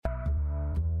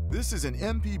This is an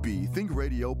MPB Think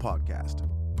Radio podcast.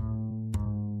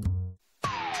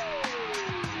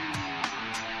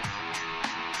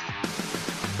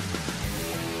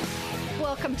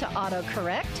 Welcome to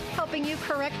AutoCorrect, helping you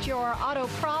correct your auto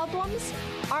problems.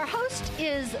 Our host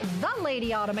is the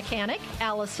Lady Auto Mechanic,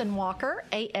 Allison Walker,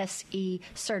 ASE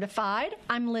certified.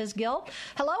 I'm Liz Gill.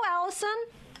 Hello, Allison.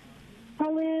 Hi,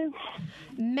 Liz.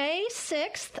 May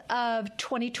 6th of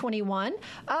 2021,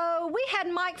 we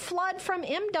had Mike Flood from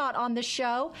MDOT on the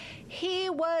show. He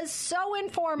was so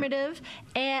informative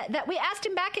that we asked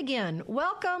him back again.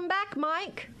 Welcome back,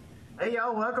 Mike. Hey,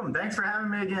 y'all. Welcome. Thanks for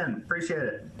having me again. Appreciate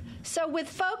it. So with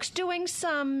folks doing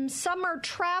some summer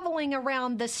traveling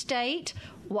around the state,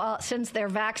 well, since they're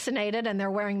vaccinated and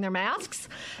they're wearing their masks,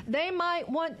 they might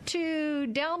want to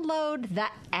download the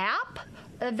app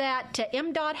that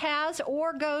MDOT has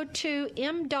or go to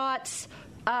MDOT's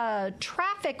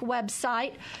traffic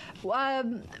website.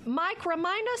 Mike,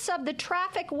 remind us of the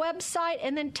traffic website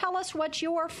and then tell us what's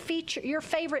your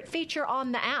favorite feature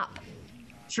on the app.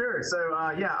 Sure. So,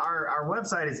 our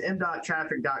website is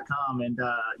mdottraffic.com. And,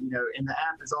 in the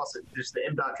app is also just the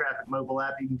MDOT Traffic mobile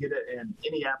app. You can get it in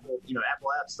any Apple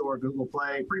App Store, Google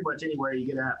Play, pretty much anywhere you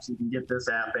get apps, you can get this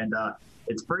app. And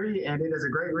it's free, and it is a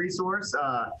great resource.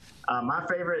 My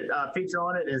favorite feature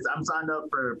on it is I'm signed up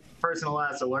for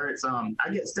personalized alerts. I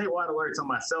get statewide alerts on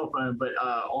my cell phone, but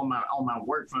on my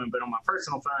work phone. But on my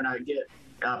personal phone, I get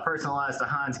personalized to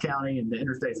Hinds County and the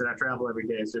interstates that I travel every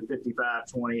day, so 55,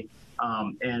 20.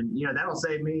 And that'll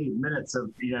save me minutes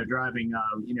of, driving.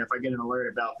 If I get an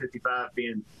alert about 55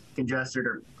 being congested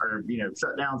or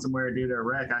shut down somewhere due to a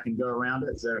wreck, I can go around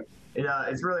it. So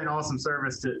it's really an awesome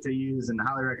service to use, and I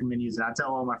highly recommend using it. I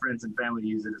tell all my friends and family to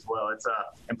use it as well. It's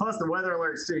and plus the weather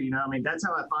alerts too. That's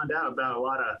how I find out about a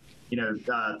lot of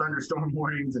thunderstorm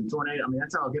warnings and tornado.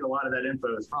 That's how I get a lot of that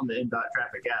info is from the MDOT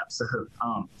Traffic app. So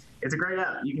it's a great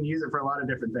app. You can use it for a lot of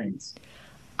different things.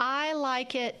 I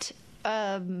like it.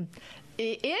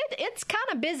 It's kind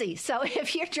of busy, so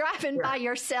if you're driving by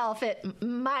yourself, it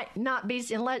might not be.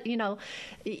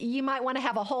 You might want to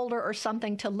have a holder or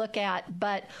something to look at.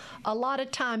 But a lot of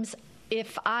times,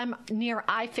 if I'm near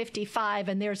I-55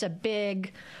 and there's a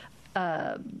big,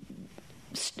 it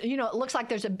looks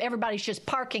like everybody's just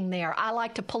parking there, I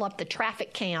like to pull up the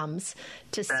traffic cams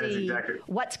to see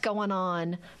what's going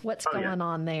on.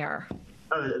 On there.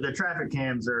 Oh, the traffic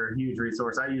cams are a huge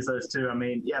resource. I use those too.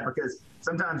 Because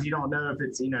sometimes you don't know if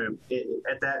it's,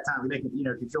 at that time, they can,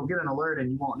 if you'll get an alert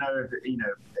and you won't know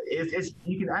if,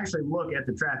 you can actually look at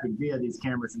the traffic via these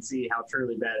cameras and see how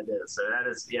truly bad it is. So that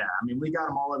is, we got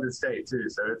them all over the state too.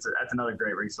 So that's another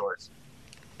great resource.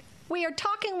 We are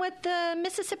talking with the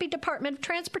Mississippi Department of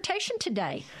Transportation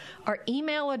today. Our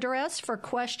email address for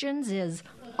questions is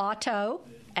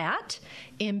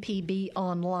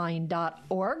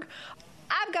auto@mpbonline.org.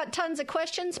 I've got tons of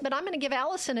questions, but I'm going to give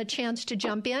Allison a chance to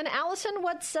jump in. Allison,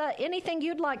 what's anything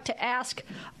you'd like to ask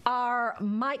our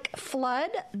Mike Flood,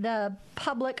 the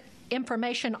Public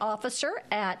Information Officer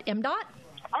at MDOT?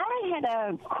 I had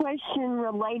a question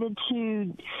related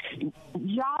to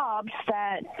jobs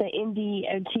that the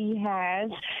MDOT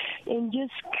has, and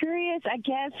just curious, I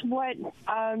guess, what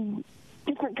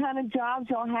different kind of jobs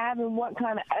you'll have and what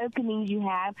kind of openings you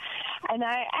have. And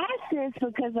I asked this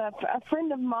because a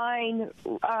friend of mine,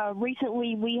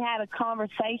 recently we had a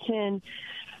conversation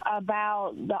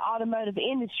about the automotive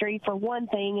industry for one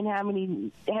thing, and how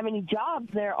many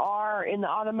jobs there are in the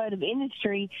automotive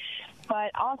industry, but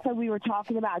also we were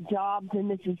talking about jobs in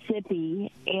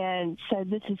Mississippi. And so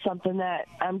this is something that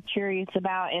I'm curious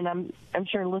about, and I'm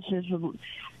sure listeners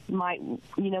might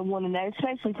want to know,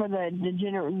 especially for the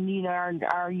general,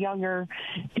 our younger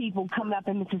people coming up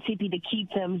in Mississippi, to keep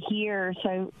them here.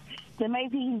 So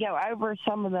maybe you can go over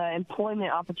some of the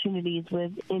employment opportunities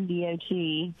with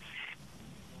MDOT.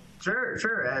 Sure.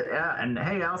 And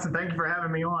hey, Allison, thank you for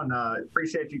having me on.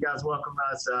 Appreciate you guys welcoming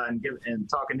us and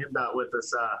talking MDOT with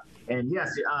us. And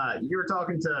yes, you were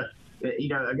talking to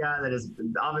a guy that is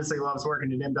obviously loves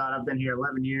working at MDOT. I've been here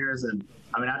 11 years, and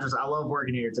I love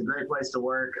working here. It's a great place to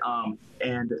work.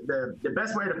 And the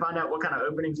best way to find out what kind of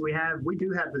openings we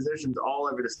do have positions all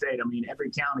over the state.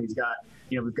 Every county's got,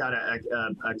 we've got a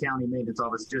county maintenance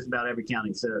office, just about every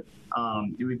county. So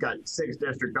we've got 6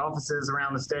 district offices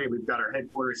around the state. We've got our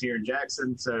headquarters here in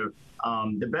Jackson. So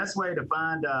the best way to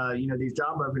find, these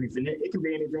job openings, and it can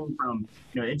be anything from,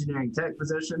 engineering tech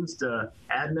positions to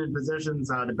admin positions.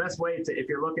 The best way if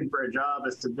you're looking for a job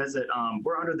is to visit,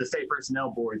 we're under the state personnel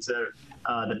board. So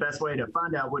the best way to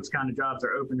find out which kind of jobs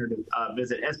are open are to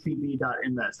visit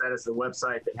spb.ms. That is the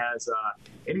website that has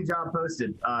any job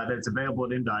posted that's available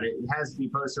at MDOT. It has, be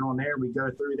posted on there. We go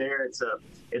through there. It's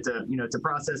a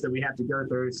process that we have to go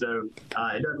through. So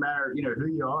it doesn't matter, who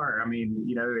you are. I mean,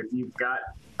 if you've got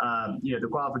the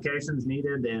qualifications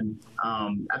needed, then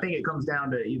I think it comes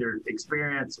down to either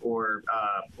experience or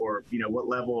what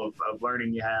level of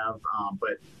learning you have.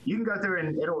 But you can go through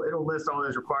and it'll list all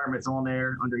those requirements on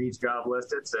there under each job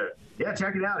listed. So yeah,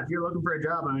 check it out if you're looking for a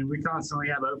job. I mean, we constantly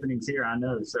have openings here, I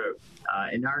know. So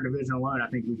in our division alone, I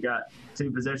think we've got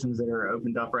 2 positions that are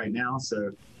opened up right now.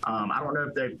 So I don't know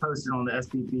if they've posted on the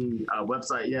SPP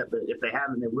website yet, but if they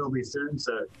haven't, they will be soon.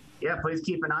 So yeah, please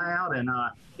keep an eye out. And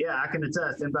I can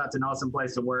attest, MDOT's an awesome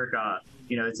place to work.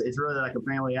 It's really like a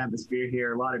family atmosphere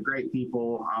here. A lot of great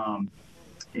people.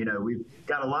 We've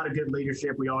got a lot of good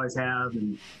leadership. We always have,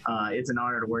 and it's an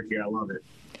honor to work here. I love it.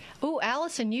 Oh,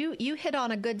 Allison, you hit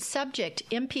on a good subject.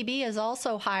 MPB is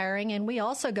also hiring, and we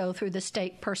also go through the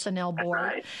State Personnel Board,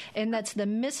 right. And that's the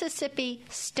Mississippi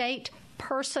State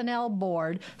Personnel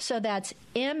Board. So that's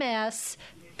mspb.ms.gov.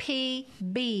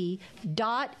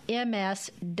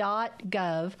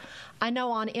 I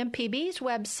know on MPB's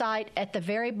website at the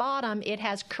very bottom it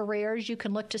has careers. You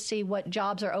can look to see what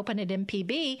jobs are open at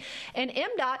MPB. And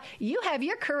MDOT, you have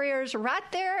your careers right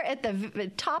there at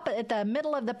the top, at the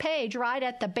middle of the page, right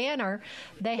at the banner.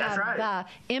 They That's have right.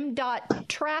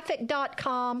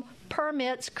 mdottraffic.com,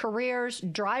 permits, careers,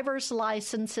 driver's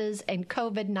licenses, and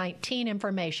COVID-19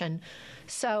 information.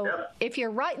 So Yep. if you're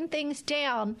writing things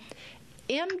down,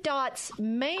 MDOT's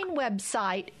main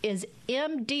website is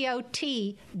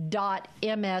mdot.ms.gov,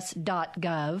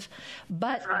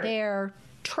 but right. their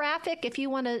traffic, if you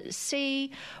want to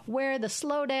see where the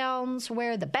slowdowns,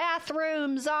 where the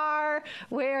bathrooms are,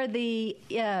 where the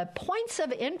points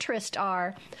of interest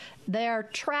are, their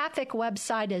traffic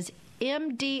website is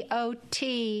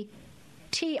mdottraffic,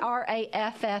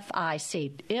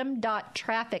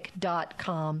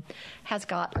 mdottraffic.com, has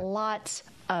got lots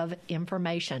of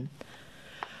information.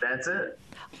 That's it.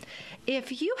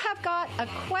 If you have got a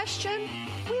question,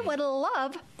 we would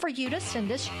love for you to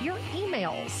send us your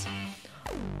emails.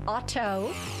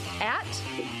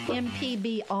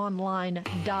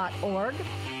 otto@mpbonline.org.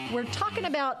 We're talking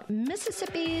about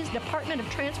Mississippi's Department of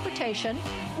Transportation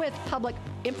with Public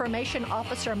Information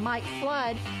Officer Mike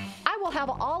Flood. I will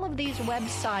have all of these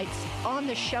websites on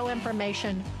the show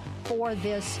information for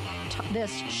this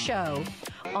show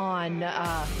on,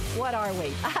 what are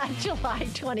we? July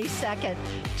 22nd,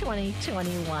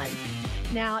 2021.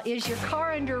 Now, is your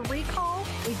car under recall?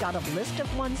 We've got a list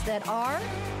of ones that are.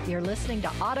 You're listening to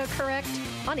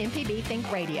AutoCorrect on MPB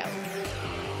Think Radio.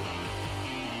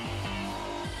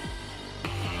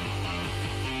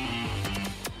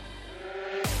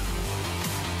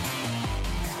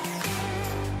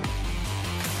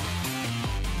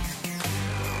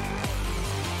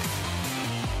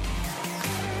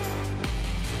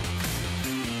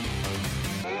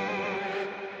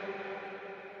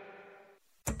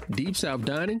 Deep South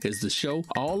Dining is the show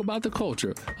all about the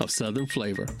culture of Southern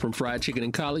flavor, from fried chicken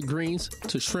and collard greens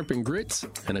to shrimp and grits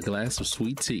and a glass of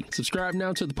sweet tea. Subscribe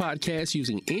now to the podcast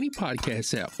using any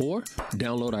podcast app or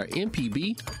download our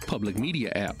MPB Public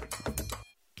Media app.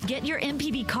 Get your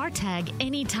MPB car tag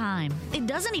anytime. It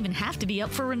doesn't even have to be up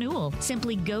for renewal.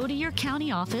 Simply go to your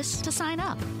county office to sign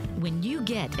up. When you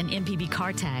get an MPB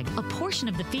car tag, a portion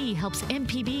of the fee helps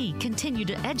MPB continue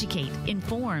to educate,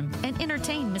 inform, and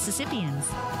entertain Mississippians.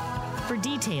 For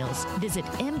details, visit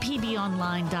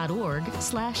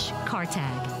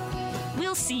mpbonline.org/cartag.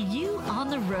 We'll see you on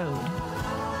the road.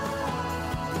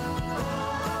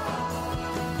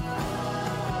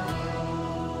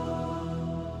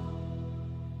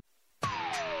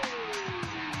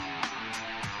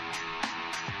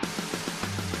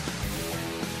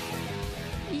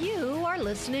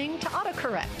 Listening to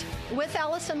AutoCorrect with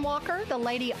Allison Walker, the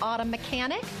Lady Auto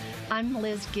Mechanic. I'm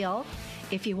Liz Gill.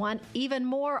 If you want even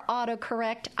more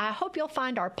AutoCorrect, I hope you'll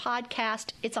find our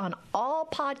podcast. It's on all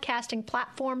podcasting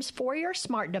platforms for your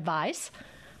smart device.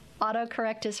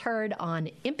 AutoCorrect is heard on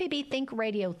MPB Think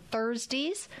Radio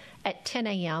Thursdays at 10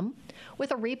 a.m.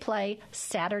 with a replay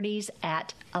Saturdays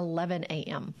at 11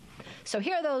 a.m. So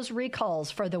here are those recalls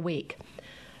for the week.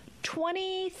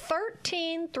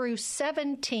 2013 through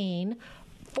 17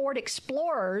 Ford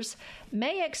Explorers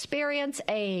may experience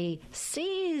a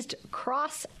seized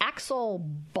cross-axle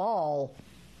ball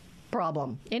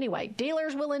problem. Anyway,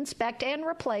 dealers will inspect and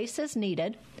replace as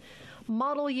needed.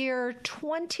 Model year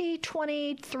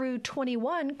 2020 through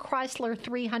 21 Chrysler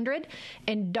 300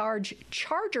 and Dodge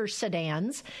Charger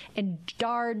sedans and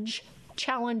Dodge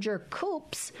Challenger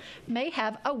coupes may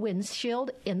have a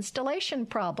windshield installation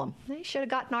problem. They should have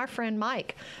gotten our friend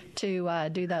Mike to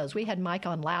do those. We had Mike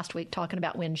on last week talking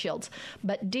about windshields.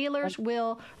 But dealers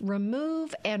will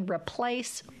remove and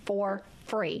replace for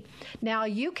free. Now,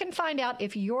 you can find out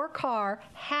if your car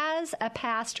has a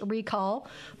past recall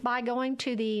by going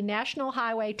to the National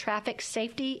Highway Traffic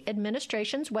Safety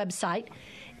Administration's website,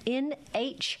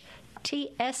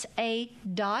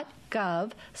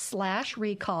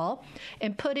 NHTSA.gov/recall,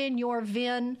 and put in your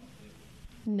VIN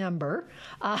number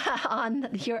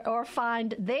or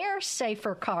find their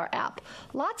Safer Car app.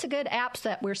 Lots of good apps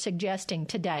that we're suggesting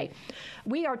today.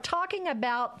 We are talking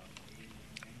about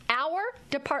our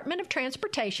Department of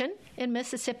Transportation in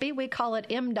Mississippi. We call it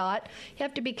MDOT. You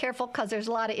have to be careful because there's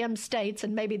a lot of M states,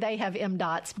 and maybe they have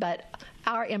MDOTs, but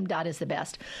our MDOT is the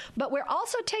best. But we're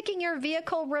also taking your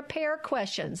vehicle repair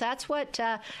questions. That's what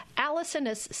Allison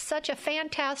is such a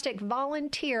fantastic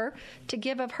volunteer to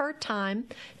give of her time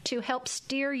to help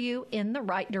steer you in the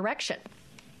right direction.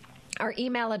 Our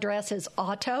email address is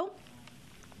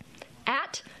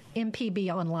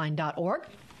auto@mpbonline.org.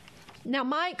 Now,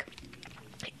 Mike,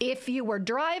 if you were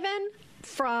driving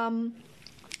from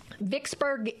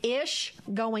Vicksburg-ish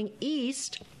going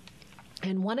east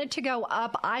and wanted to go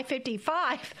up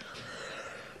I-55,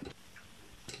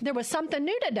 there was something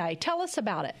new today. Tell us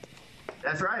about it.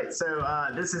 That's right. So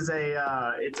this is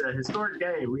it's a historic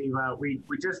day. We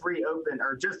just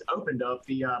opened up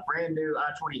the brand new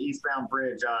I-20 eastbound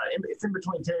bridge. It's in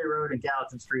between Terry Road and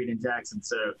Gallatin Street in Jackson.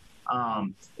 So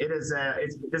this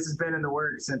has been in the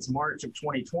works since March of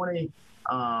 2020.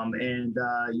 We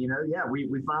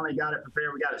finally got it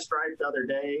prepared. We got it striped the other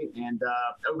day, and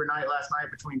overnight last night,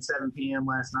 between 7 p.m.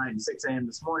 last night and 6 a.m.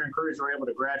 this morning, crews were able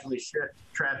to gradually shift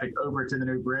traffic over to the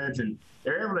new bridge, and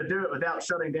they're able to do it without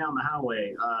shutting down the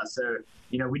highway.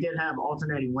 We did have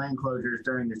alternating lane closures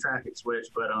during the traffic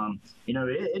switch, but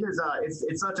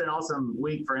it's such an awesome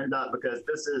week for MDOT because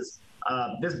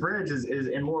this bridge is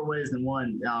in more ways than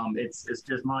one. It's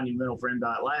just monumental for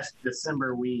MDOT. Last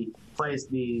December, we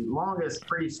placed the longest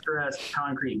pre-stressed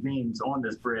concrete beams on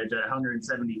this bridge at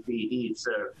 170 feet each.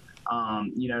 So, so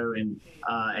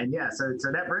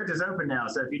that bridge is open now.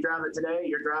 So if you drive it today,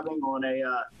 you're driving on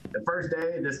the first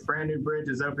day this brand new bridge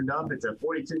is opened up. It's a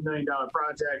 $42 million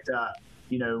project.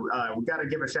 We got to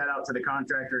give a shout out to the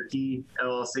contractor Key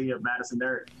LLC of Madison.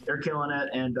 They're killing it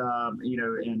and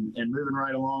moving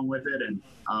right along with it. And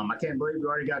I can't believe we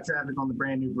already got traffic on the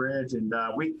brand new bridge. And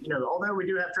although we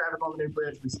do have traffic on the new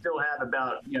bridge, we still have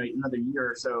about another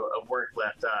year or so of work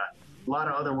left. A lot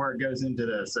of other work goes into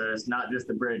this, so it's not just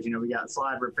the bridge. We got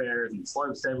slide repairs and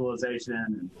slope stabilization,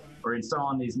 and we're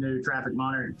installing these new traffic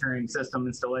monitoring system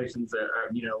installations that are,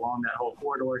 along that whole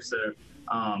corridor. So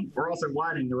we're also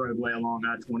widening the roadway along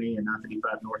I-20 and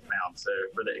I-55 northbound. So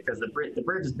because the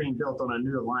bridge is being built on a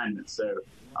new alignment, so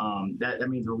that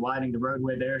means we're widening the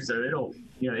roadway there. So it'll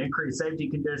increase safety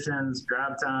conditions,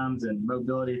 drive times, and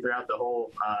mobility throughout the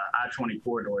whole I-20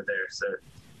 corridor there. So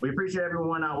we appreciate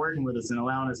everyone out working with us and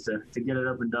allowing us to get it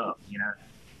opened up.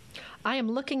 I am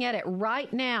looking at it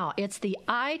right now. It's the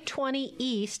I-20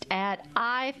 East at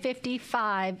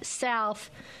I-55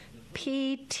 South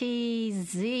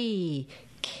PTZ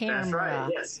camera. That's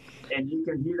right, yes. And you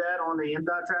can view that on the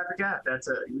MDOT traffic app.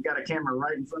 We got a camera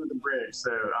right in front of the bridge.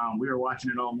 So we were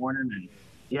watching it all morning, and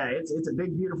yeah, it's a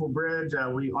big, beautiful bridge. On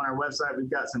our website, we've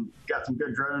got some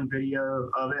good drone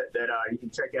video of it that you can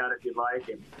check out if you'd like.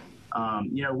 And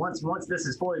once this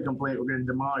is fully complete, we're going to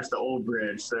demolish the old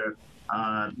bridge. So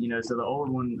so the old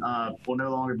one will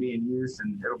no longer be in use,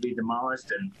 and it'll be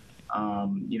demolished. And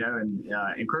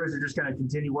and crews are just going to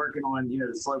continue working on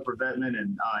the slope revetment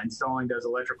and installing those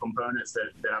electrical components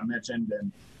that I mentioned.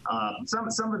 And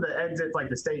some of the exits, like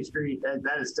the State Street,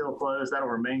 that is still closed. That'll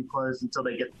remain closed until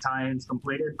they get the tie-ins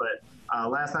completed. But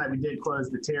last night we did close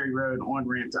the Terry Road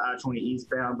on-ramp to I-20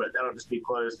 eastbound, but that'll just be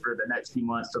closed for the next few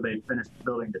months till they finish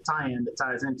building the tie-in that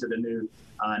ties into the new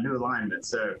alignment.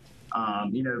 So I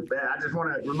just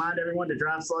want to remind everyone to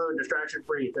drive slow and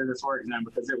distraction-free through this work zone,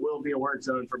 because it will be a work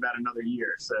zone for about another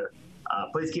year. So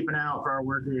please keep an eye out for our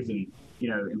workers and,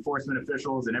 enforcement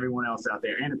officials and everyone else out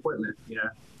there, and equipment,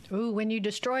 Ooh, when you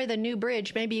destroy the new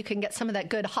bridge, maybe you can get some of that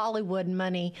good Hollywood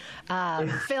money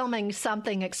filming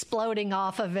something exploding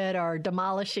off of it or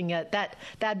demolishing it.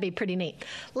 That'd be pretty neat.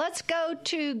 Let's go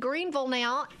to Greenville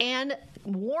now, and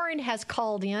Warren has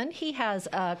called in. He has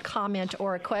a comment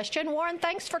or a question. Warren,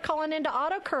 thanks for calling into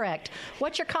AutoCorrect.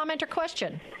 What's your comment or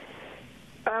question?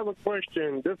 I have a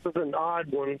question. This is an odd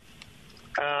one.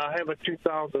 I have a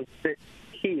 2006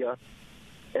 Kia,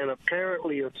 and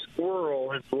apparently a squirrel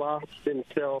has lost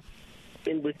himself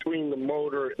in between the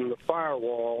motor and the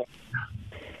firewall.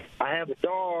 I have a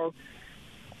dog.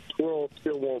 Squirrel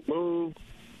still won't move.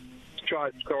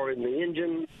 Tried starting the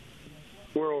engine.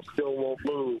 Squirrel still won't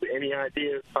move. Any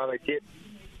ideas how to get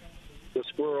the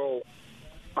squirrel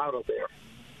out of there?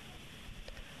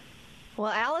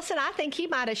 Well, Allison, I think he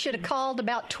should have called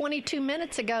about 22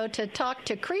 minutes ago to talk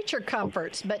to Creature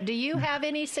Comforts. But do you have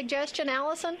any suggestion,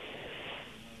 Allison?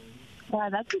 Wow,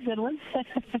 that's a good one.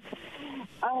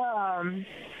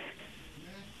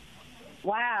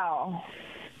 Wow.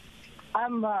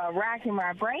 I'm racking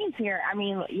my brains here. I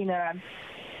mean,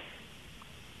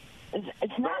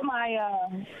 it's not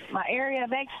my my area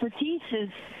of expertise is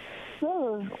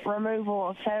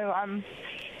removal, so I'm.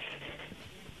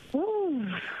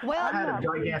 Well, I had a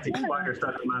gigantic spider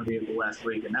stuck in my vehicle last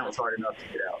week, and that was hard enough to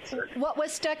get out. So. What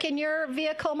was stuck in your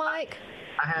vehicle, Mike?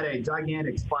 I had a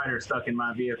gigantic spider stuck in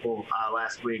my vehicle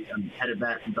last week. I'm headed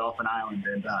back from Dolphin Island,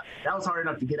 and that was hard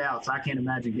enough to get out, so I can't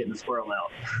imagine getting the squirrel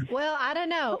out. Well, I don't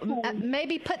know.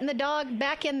 Maybe putting the dog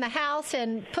back in the house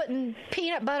and putting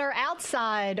peanut butter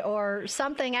outside or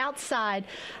something outside.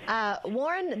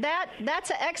 Warren,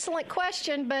 that's an excellent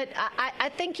question, but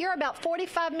I think you're about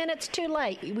 45 minutes too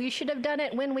late. We should have done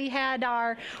it when we had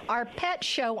our pet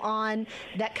show on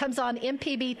that comes on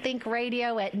MPB Think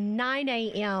Radio at 9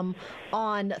 a.m.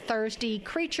 on Thursday.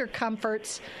 Creature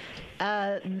Comforts,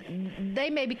 they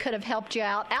maybe could have helped you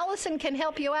out. Allison can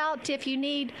help you out if you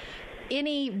need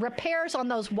any repairs on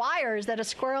those wires that a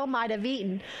squirrel might have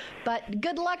eaten. But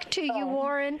good luck to you,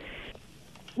 Warren.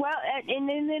 Well, and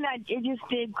then it just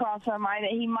did cross my mind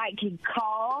that he could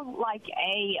call like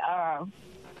a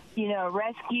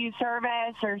rescue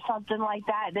service or something like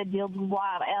that deals with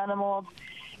wild animals,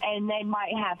 and they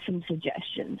might have some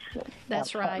suggestions.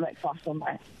 That's right. That crossed my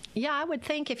mind. Yeah, I would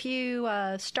think if you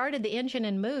started the engine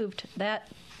and moved,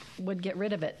 that would get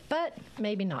rid of it, but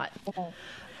maybe not. Okay.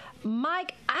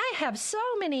 Mike, I have so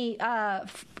many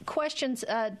questions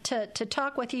to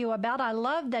talk with you about. I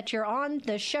love that you're on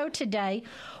the show today.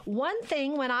 One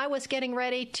thing, when I was getting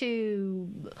ready to,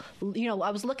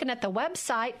 I was looking at the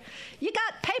website, you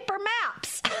got paper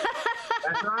maps.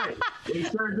 That's right. We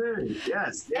sure do.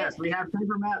 Yes. We have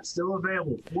paper maps still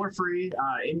available for free.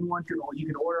 You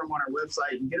can order them on our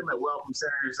website. You can get them at Welcome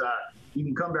Centers. You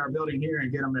can come to our building here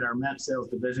and get them at our map sales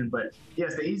division. But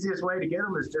yes, the easiest way to get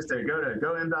them is just to go to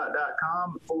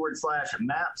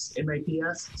goMDOT.com/maps,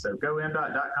 MAPS. So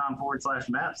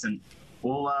goMDOT.com/maps, and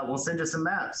we'll send you some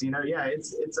maps.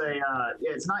 It's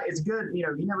good.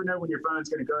 You never know when your phone's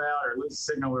going to go out or lose a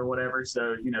signal or whatever.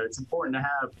 So it's important to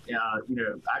have. I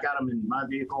got them in my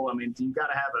vehicle. I mean, you got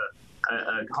to have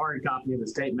a hard copy of the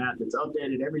state map that's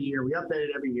updated every year. We update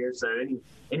it every year, so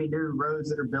any new roads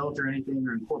that are built or anything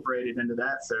are incorporated into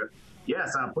that. So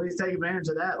yes, please take advantage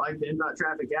of that, like the MDOT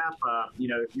Traffic app.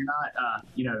 If you're not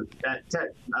that tech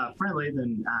friendly,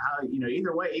 then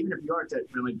either way, even if you are tech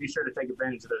friendly, be sure to take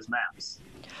advantage of those maps.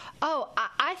 Oh,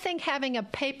 I think having a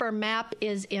paper map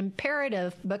is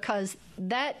imperative, because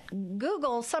that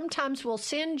Google sometimes will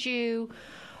send you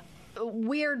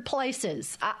weird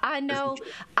places. I know.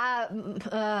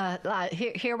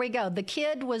 Here we go. The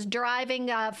kid was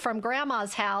driving from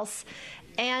Grandma's house,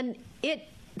 and it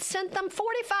sent them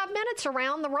 45 minutes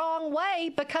around the wrong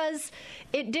way because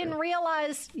it didn't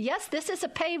realize, yes, this is a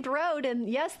paved road, and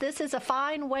yes, this is a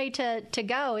fine way to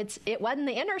go. It wasn't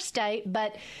the interstate,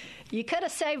 but you could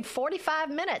have saved 45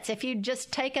 minutes if you'd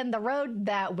just taken the road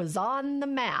that was on the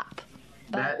map.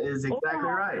 That is exactly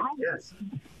right. Yes.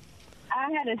 I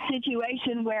had a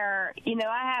situation where,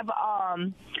 I have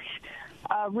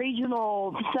a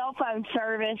regional cell phone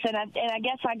service, and I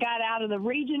guess I got out of the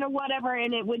region or whatever,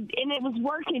 and it was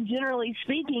working, generally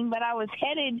speaking, but I was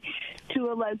headed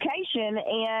to a location,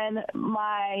 and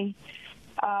my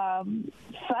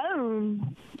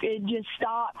phone, it just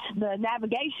stopped. The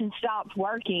navigation stopped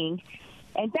working,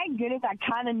 and thank goodness I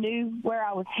kind of knew where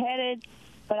I was headed.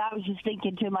 But I was just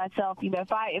thinking to myself,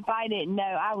 if I didn't know,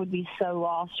 I would be so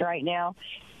lost right now.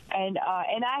 And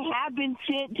I have been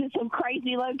sent to some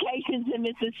crazy locations in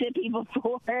Mississippi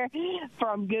before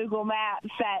from Google Maps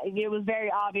that it was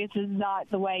very obvious is not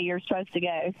the way you're supposed to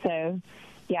go. So,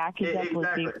 yeah, I can definitely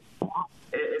see.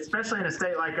 Especially in a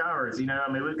state like ours, we've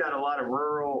got a lot of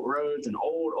rural roads and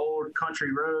old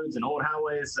country roads and old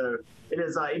highways. So it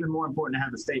is even more important to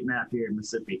have the state map here in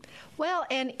Mississippi. Well,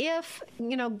 and if,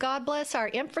 God bless our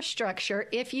infrastructure,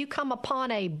 if you come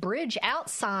upon a bridge out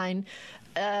sign,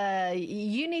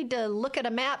 you need to look at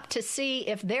a map to see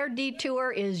if their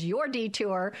detour is your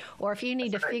detour or if you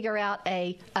need to figure out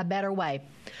a better way.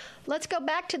 Let's go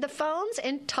back to the phones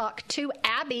and talk to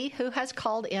Abby, who has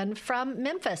called in from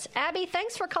Memphis. Abby,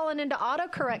 thanks for calling into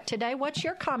AutoCorrect today. What's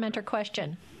your comment or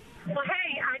question? Well,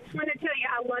 hey, I just want to tell you,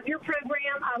 I love your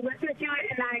program. I listen to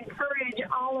it, and I encourage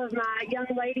all of my young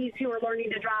ladies who are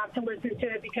learning to drive to listen to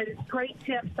it because it's great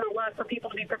tips and I love for people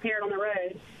to be prepared on the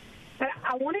road. But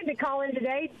I wanted to call in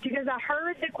today because I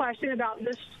heard the question about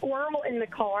the squirrel in the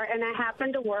car, and I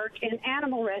happen to work in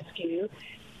animal rescue.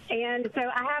 And so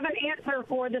I have an answer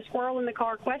for the squirrel in the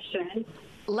car question.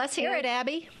 Let's hear it,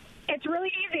 Abby. It's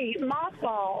really easy.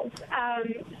 Mothballs.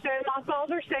 So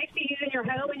mothballs are safe to use in your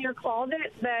home and your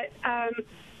closet, but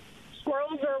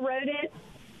squirrels are rodents,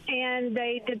 and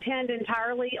they depend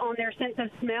entirely on their sense of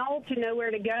smell to know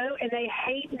where to go, and they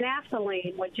hate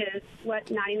naphthalene, which is what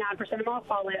 99% of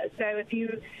mothball is. So if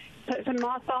you put some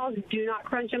mothballs, do not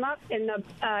crunch them up in the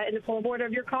floorboard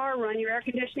of your car. Run your air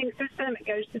conditioning system. It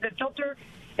goes to the filter.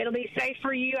 It'll be safe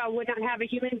for you. I would not have a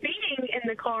human being in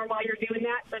the car while you're doing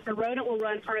that, but the rodent will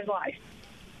run for his life.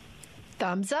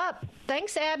 Thumbs up.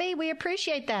 Thanks, Abby. We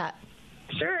appreciate that.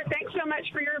 Sure. Thanks so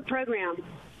much for your program.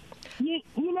 You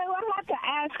know, I have to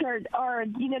ask her, or,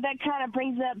 you know, that kind of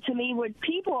brings up to me what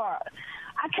people are.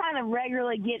 I kind of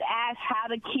regularly get asked how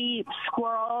to keep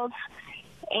squirrels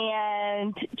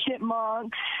and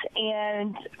chipmunks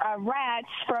and rats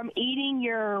from eating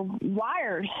your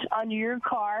wires under your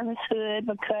car's hood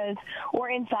or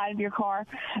inside of your car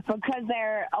because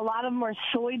a lot of them are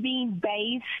soybean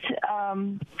based.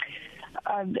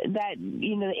 That,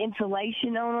 you know, the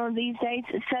insulation on them these days.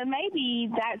 So maybe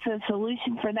that's a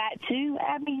solution for that too,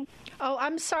 Abby. Oh,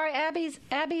 I'm sorry,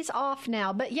 Abby's off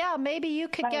now. But yeah, maybe you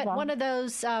could get one of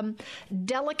those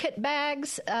delicate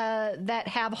bags that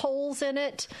have holes in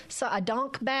it, so a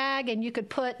dunk bag, and you could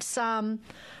put some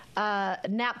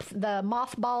the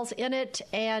mothballs in it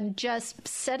and just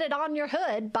set it on your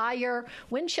hood by your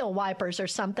windshield wipers or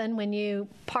something when you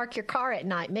park your car at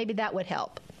night. Maybe that would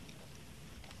help.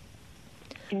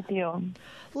 Good deal.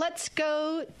 Let's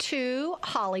go to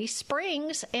Holly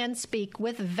Springs and speak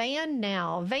with Van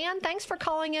now. Van, thanks for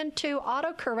calling in to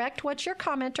AutoCorrect. What's your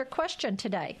comment or question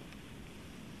today?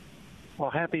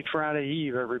 Well, happy Friday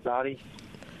Eve, everybody.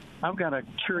 I've got a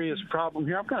curious problem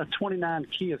here. I've got a 29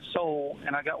 Kia Soul,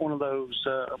 and I got one of those...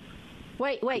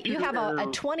 Wait, you have a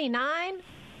 29?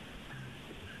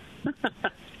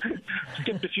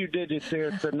 Skipped a few digits there.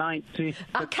 It's the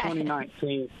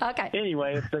 2019. Okay.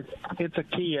 Anyway, it's a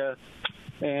Kia,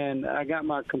 and I got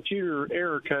my computer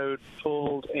error code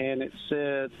pulled, and it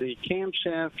said the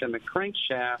camshaft and the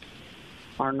crankshaft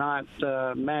are not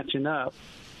matching up,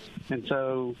 and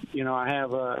so I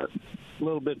have a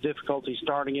little bit of difficulty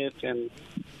starting it, and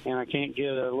I can't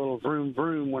get a little vroom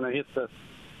vroom when I hit the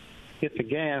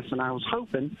gas, and I was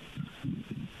hoping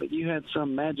that you had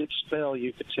some magic spell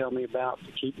you could tell me about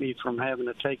to keep me from having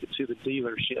to take it to the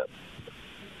dealership.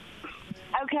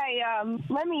 Okay,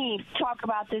 let me talk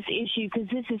about this issue because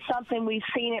this is something we've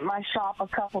seen at my shop a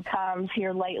couple times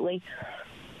here lately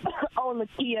on the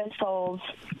Kia Souls.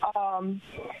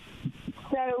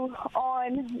 So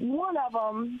on one of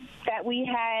them that we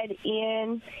had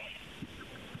in,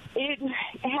 it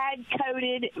had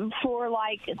coded for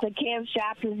like the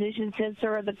camshaft position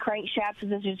sensor or the crankshaft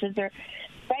position sensor.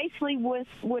 Basically,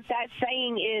 what that's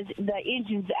saying is the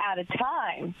engine's out of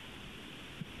time.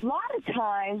 A lot of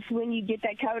times when you get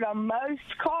that code on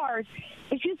most cars,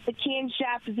 it's just the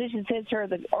camshaft position sensor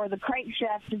or the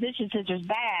crankshaft position sensor is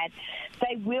bad.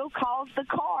 They will cause the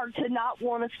car to not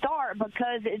want to start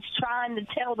because it's trying to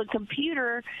tell the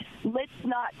computer, let's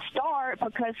not start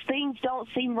because things don't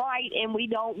seem right and we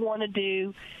don't want to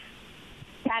do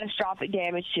catastrophic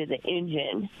damage to the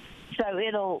engine. So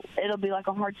it'll be like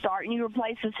a hard start, and you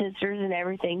replace the sensors and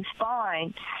everything's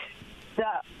fine.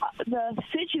 The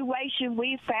situation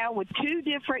we found with two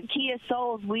different Kia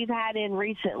Souls we've had in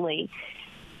recently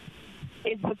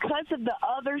is because of the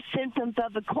other symptoms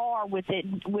of the car with the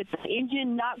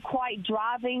engine not quite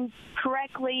driving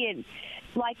correctly, and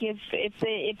like if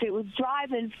it was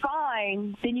driving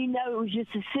fine, then it was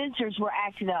just the sensors were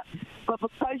acting up. But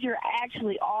because you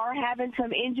actually are having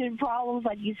some engine problems,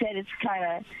 like you said, it's kind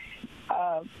of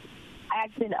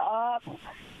acting up.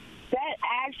 That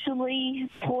actually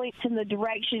points in the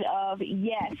direction of,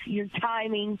 yes, your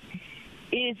timing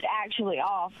is actually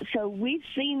off. So we've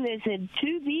seen this in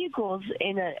two vehicles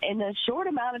in a short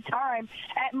amount of time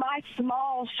at my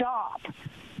small shop.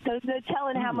 So they're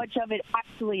telling how much of it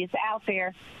actually is out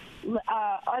there.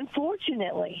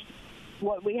 Unfortunately,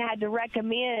 what we had to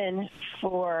recommend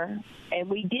and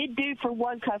we did do for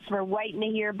one customer, waiting to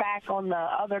hear back on the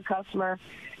other customer,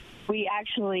 we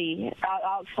actually,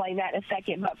 I'll explain that in a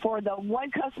second, but for the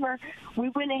one customer, we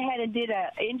went ahead and did an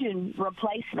engine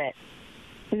replacement.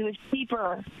 It was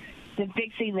cheaper than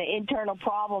fixing the internal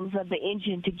problems of the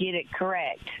engine to get it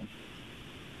correct.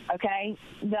 Okay?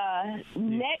 The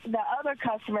other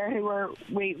customer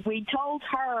we told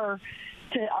her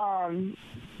to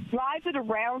drive it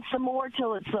around some more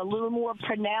till it's a little more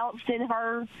pronounced in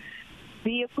her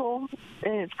vehicle,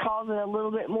 and it's causing a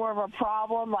little bit more of a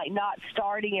problem, like not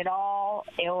starting at all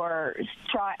or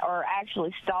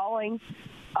actually stalling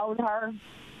on her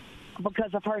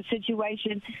because of her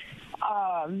situation,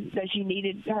 that she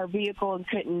needed her vehicle and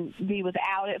couldn't be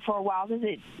without it for a while, because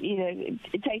it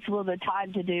takes a little bit of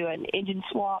time to do an engine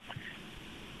swap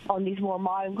on these more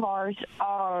modern cars.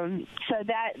 So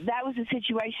that was the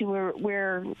situation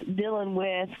we're dealing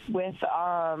with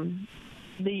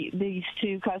these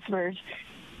two customers.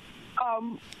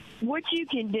 What you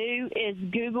can do is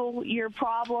Google your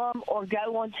problem or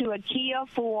go onto a Kia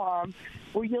forum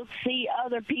where you'll see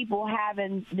other people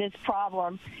having this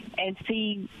problem and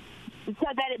see, so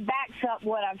that it backs up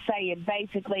what I'm saying,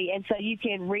 basically, and so you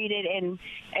can read it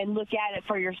and look at it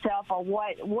for yourself on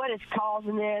what is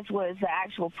causing this, what is the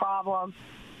actual problem.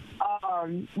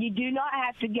 You do not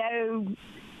have to go,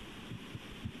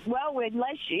 well,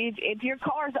 unless if your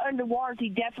car is under warranty,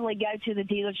 definitely go to the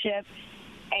dealership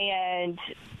and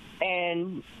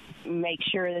make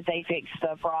sure that they fix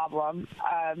the problem.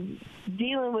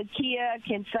 Dealing with Kia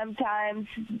can sometimes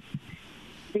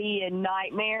be a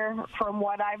nightmare from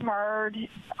what I've heard,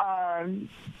 so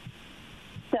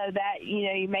that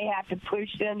you may have to push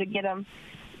them to get them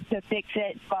to fix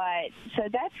it. But so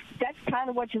that's kind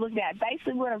of what you're looking at.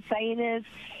 Basically, what I'm saying is,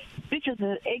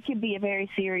 it can be a very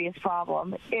serious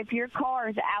problem. If your car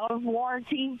is out of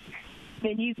warranty,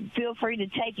 then you feel free to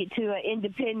take it to an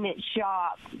independent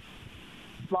shop,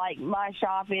 like my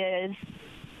shop is,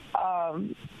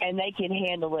 and they can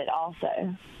handle it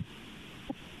also.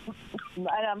 And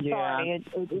I'm sorry,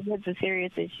 it's a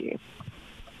serious issue.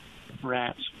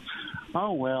 Rats.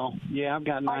 Oh, well, yeah, I've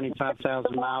got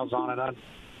 95,000 miles on it. I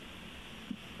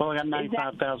got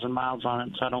 95,000 miles on it,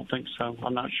 so I don't think so.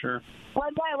 I'm not sure. Well,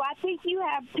 no, I think you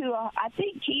have to. I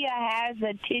think Kia has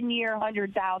a 10-year,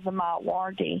 100,000-mile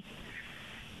warranty.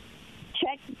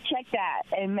 Check that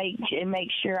and make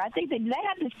sure. I think they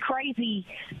have this crazy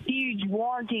huge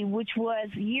warranty, which was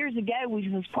years ago, which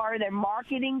was part of their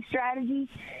marketing strategy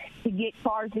to get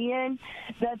cars in.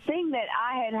 The thing that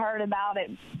I had heard about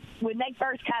it when they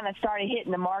first kind of started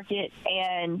hitting the market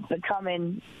and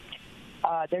becoming,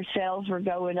 their sales were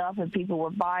going up and people were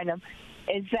buying them,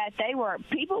 is that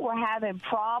people were having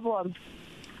problems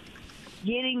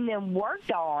getting them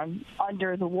worked on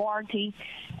under the warranty,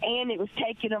 and it was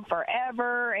taking them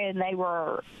forever, and they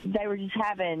were just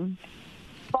having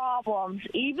problems.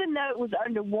 Even though it was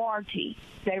under warranty,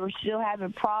 they were still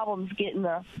having problems getting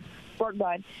the work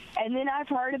done. And then I've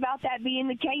heard about that being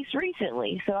the case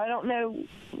recently, so I don't know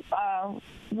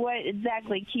what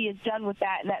exactly Kia's done with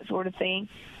that and that sort of thing.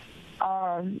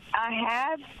 I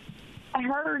have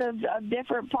heard of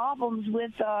different problems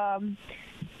with Kia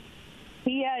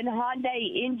and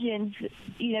Hyundai engines.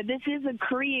 This is a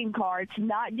Korean car. It's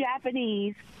not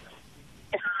Japanese.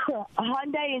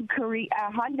 Hyundai and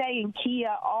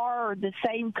Kia are the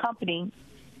same company.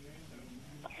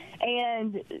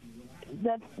 And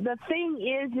the thing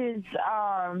is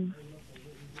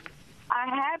I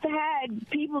have had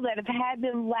people that have had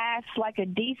them last like a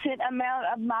decent amount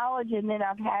of mileage, and then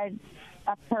I've heard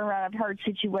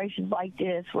situations like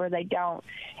this where they don't.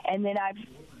 And then I've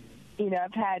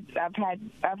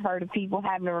heard of people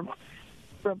having to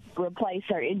replace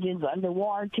their engines under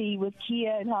warranty with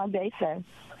Kia and Hyundai. So,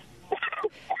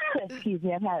 excuse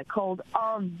me, I've had a cold.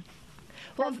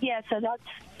 So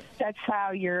that's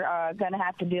how you're going to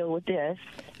have to deal with this.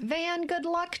 Van, good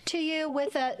luck to you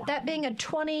with that being a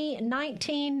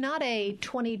 2019, not a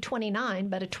 2029,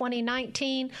 but a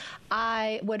 2019.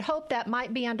 I would hope that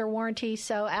might be under warranty.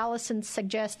 So Allison's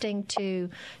suggesting to,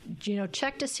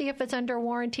 check to see if it's under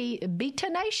warranty. Be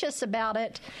tenacious about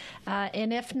it.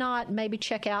 And if not, maybe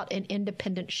check out an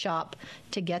independent shop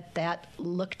to get that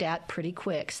looked at pretty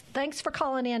quick. Thanks for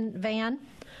calling in, Van.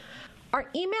 Our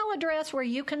email address where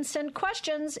you can send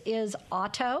questions is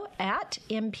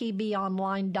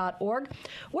auto@mpbonline.org.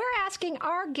 We're asking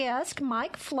our guest,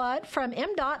 Mike Flood from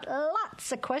MDOT,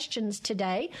 lots of questions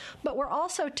today, but we're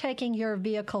also taking your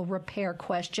vehicle repair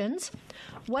questions.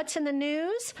 What's in the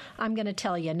news? I'm going to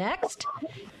tell you next.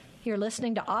 You're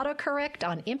listening to AutoCorrect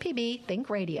on MPB Think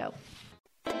Radio.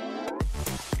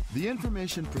 The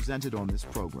information presented on this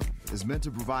program is meant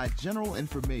to provide general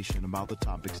information about the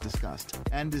topics discussed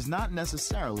and is not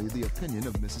necessarily the opinion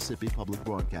of Mississippi Public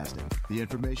Broadcasting. The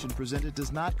information presented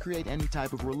does not create any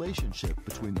type of relationship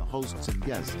between the hosts and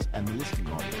guests and the listening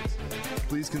audience.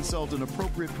 Please consult an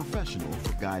appropriate professional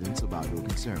for guidance about your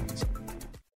concerns.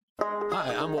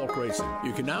 Hi, I'm Walt Grayson.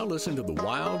 You can now listen to the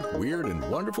wild, weird,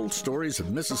 and wonderful stories of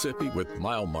Mississippi with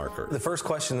Mile Marker. The first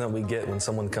question that we get when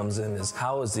someone comes in is,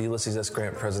 how is the Ulysses S.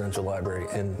 Grant Presidential Library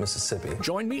in Mississippi?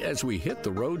 Join me as we hit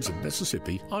the roads of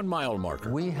Mississippi on Mile Marker.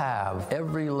 We have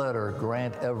every letter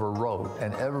Grant ever wrote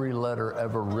and every letter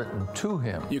ever written to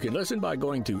him. You can listen by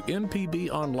going to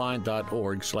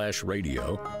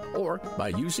mpbonline.org/radio or by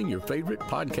using your favorite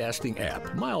podcasting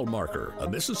app, Mile Marker, a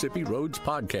Mississippi Roads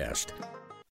podcast.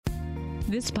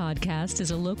 This podcast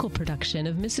is a local production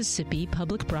of Mississippi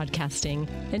Public Broadcasting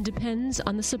and depends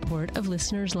on the support of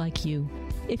listeners like you.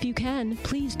 If you can,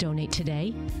 please donate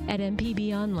today at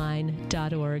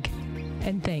mpbonline.org.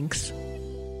 And thanks.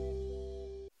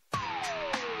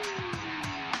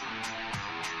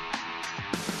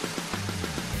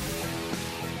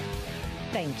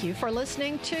 Thank you for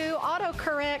listening to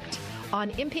AutoCorrect on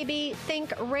MPB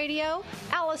Think Radio.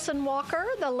 Allison Walker,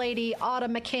 the Lady Auto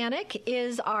Mechanic,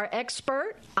 is our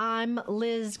expert. I'm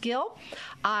Liz Gill.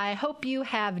 I hope you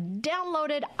have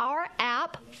downloaded our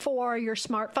app for your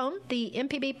smartphone, the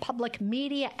MPB Public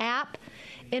Media app.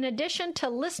 In addition to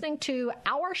listening to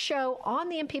our show on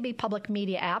the MPB Public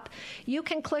Media app, you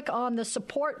can click on the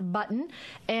support button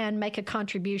and make a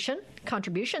contribution.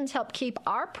 Contributions help keep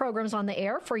our programs on the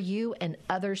air for you and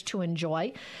others to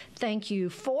enjoy. Thank you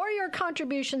for your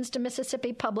contributions to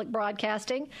Mississippi Public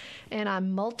Broadcasting. And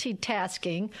I'm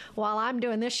multitasking. While I'm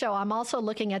doing this show, I'm also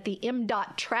looking at the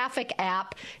MDOT traffic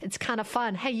app. It's kind of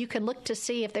fun. Hey, you can look to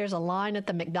see if there's a line at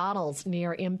the McDonald's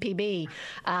near MPB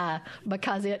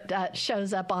because it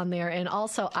shows up on there. And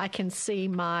also, I can see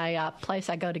my place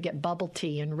I go to get bubble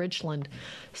tea in Richland.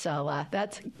 So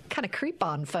that's kind of creep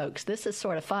on, folks. This is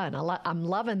sort of fun. I'm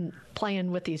loving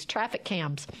playing with these traffic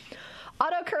cams.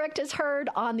 AutoCorrect is heard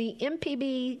on the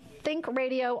MPB Think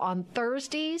Radio on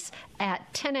Thursdays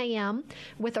at 10 a.m.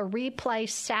 with a replay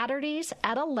Saturdays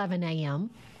at 11 a.m.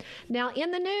 Now,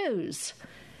 in the news,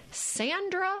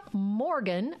 Sandra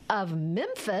Morgan of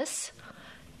Memphis,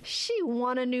 she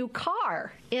won a new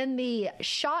car in the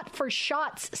Shot for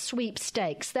Shots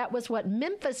sweepstakes. That was what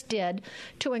Memphis did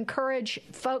to encourage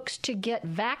folks to get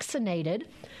vaccinated.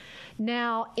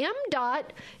 Now,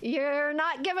 MDOT, you're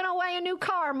not giving away a new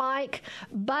car, Mike,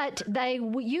 but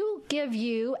you give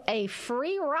you a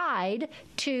free ride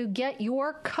to get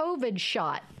your COVID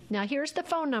shot. Now, here's the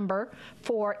phone number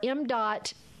for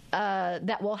MDOT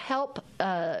that will help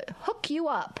hook you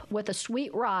up with a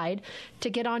sweet ride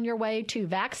to get on your way to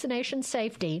vaccination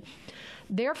safety.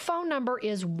 Their phone number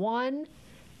is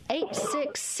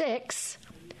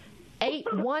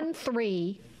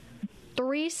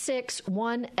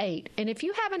 1-866-813-3618. And if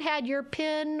you haven't had your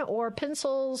pen or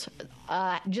pencils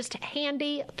just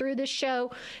handy through this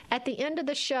show, at the end of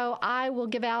the show, I will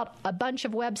give out a bunch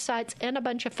of websites and a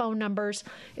bunch of phone numbers.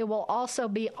 It will also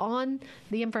be on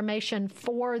the information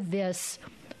for this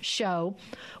show.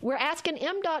 We're asking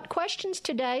MDOT questions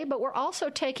today, but we're also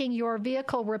taking your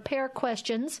vehicle repair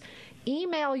questions.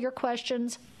 Email your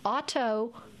questions,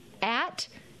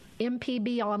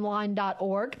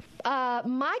 auto@mpbonline.org.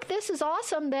 Mike, this is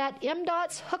awesome that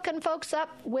MDOT's hooking folks up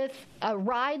with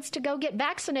rides to go get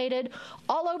vaccinated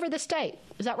all over the state.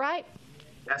 Is that right?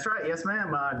 That's right. Yes,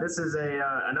 ma'am. This is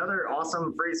another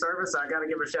awesome free service. I got to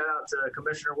give a shout out to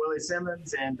Commissioner Willie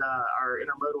Simmons and our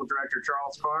intermodal director,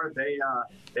 Charles Carr. They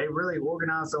really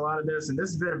organized a lot of this, and this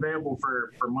has been available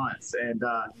for months. And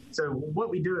so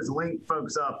what we do is link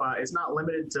folks up. It's not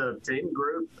limited to any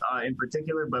group in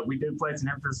particular, but we do place an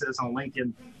emphasis on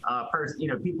linking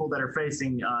people that are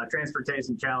facing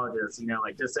transportation challenges,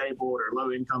 like disabled or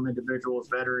low-income individuals,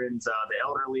 veterans, the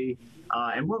elderly.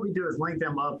 And what we do is link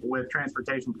them up with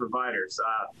transportation providers.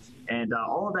 And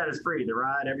all of that is free. The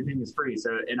ride, everything is free.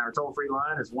 So in our toll-free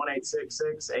line is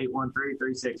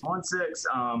 1-866-813-3616.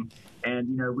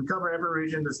 And, we cover every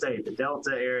region of the state, the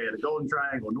Delta area, the Golden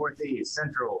Triangle, Northeast,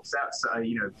 Central, South,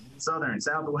 Southern,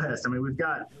 Southwest. I mean, we've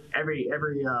got every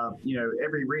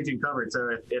region covered.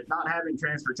 So if not having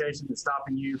transportation is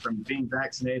stopping you from being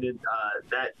vaccinated,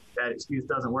 that excuse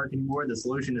doesn't work anymore. The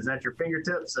solution is at your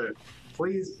fingertips. So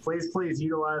please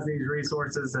utilize these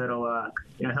resources that'll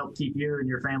help keep you and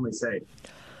your family safe.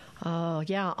 Oh,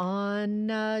 yeah. On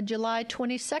July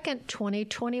 22nd,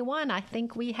 2021, I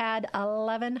think we had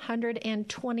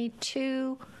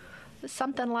 1,122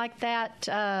 something like that.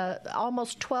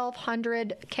 Almost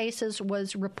 1,200 cases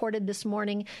was reported this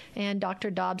morning, and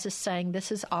Dr. Dobbs is saying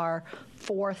this is our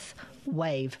fourth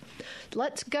wave.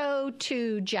 Let's go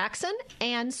to Jackson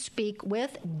and speak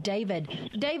with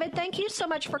David. David, thank you so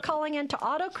much for calling in to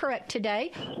AutoCorrect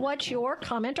today. What's your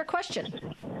comment or question?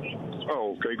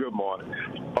 Oh, okay. Good morning.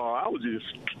 I was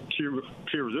just curious.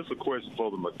 This is a question for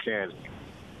the mechanic.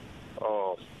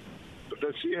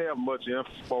 Does she have much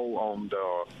info on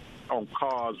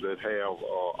cars that have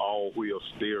all-wheel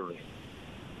steering?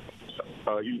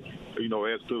 You know,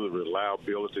 as to the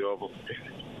reliability of them.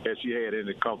 Has she had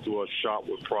any come to her shop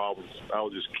with problems? I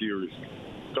was just curious.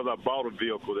 Because I bought a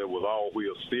vehicle that was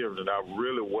all-wheel steering, and I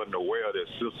really wasn't aware of that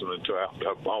system until after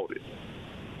I bought it.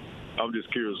 I'm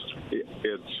just curious,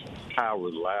 it's how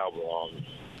reliable on it.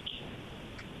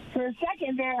 For a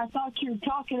second there, I thought you were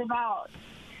talking about,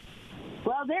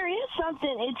 well, there is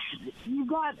something. You've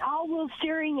got all-wheel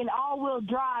steering and all-wheel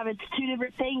drive. It's two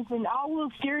different things, and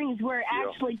all-wheel steering is where it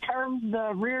actually turns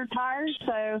the rear tires.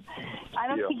 So I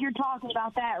don't think you're talking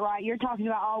about that, right? You're talking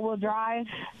about all-wheel drive?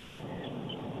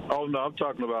 Oh, no, I'm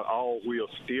talking about all-wheel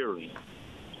steering.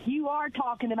 You are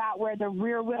talking about where the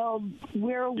rear wheels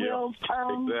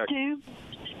turn to?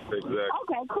 Exactly.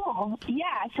 Okay, cool.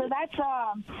 Yeah, so that's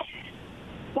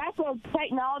a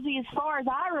technology. As far as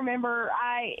I remember,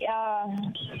 I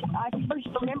first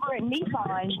remember at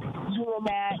Nissan doing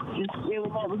that. It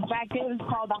was back then. It was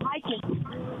called the Hyken.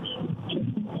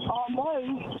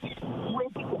 Almost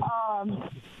with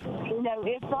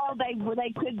if all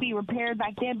they could be repaired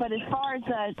back then. But as far as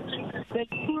the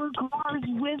newer cars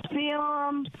with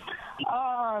them,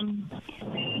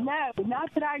 no,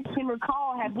 not that I can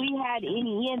recall. Have we had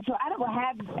any in? So I don't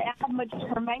have much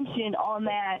information on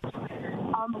that.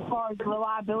 As far as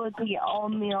reliability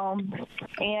on them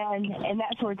and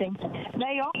that sort of thing.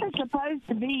 They are supposed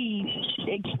to be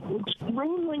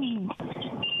extremely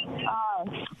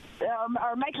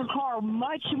or make a car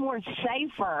much more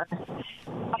safer.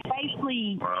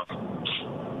 Basically,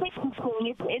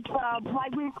 it's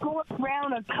like when it's going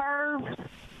around a curve,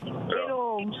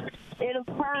 it'll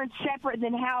turn separate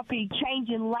than how if you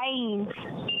changing lanes.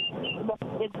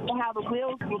 It's how the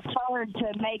wheels will turn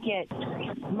to make it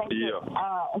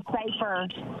safer,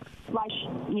 like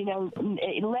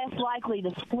less likely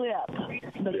to slip.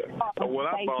 Well,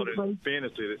 I bought an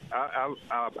Infiniti.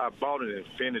 I bought an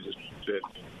Infiniti that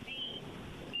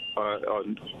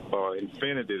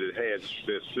Infiniti that had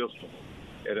this system.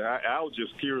 And I was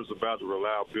just curious about the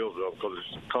reliability of it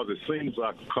because it seems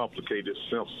like a complicated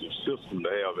system to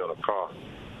have in a car.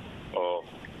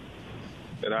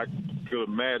 And I could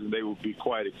imagine they would be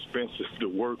quite expensive to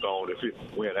work on if it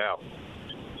went out.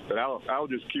 But I was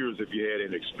just curious if you had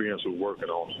any experience with working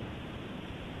on it.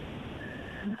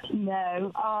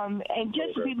 No. And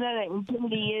just so people know that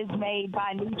Infiniti is made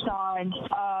by Nissan.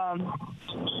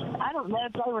 I don't know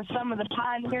if they were some of the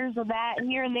pioneers of that.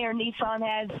 Here and there, Nissan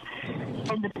has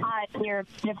been the pioneer of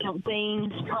different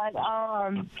things. But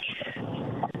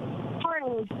part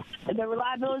of the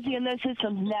reliability in those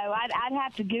systems, no. I'd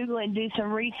have to Google it and do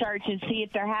some research and see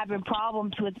if they're having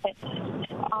problems with it.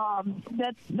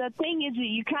 The thing is that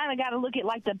you kind of got to look at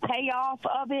like the payoff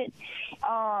of it.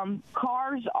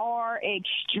 Cars are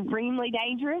extremely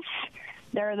dangerous.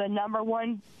 They're the number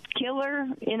one killer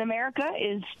in America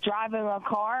is driving a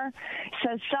car.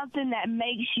 So something that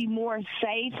makes you more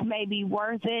safe may be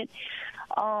worth it.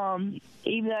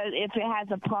 Even though if it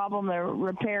has a problem, the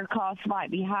repair costs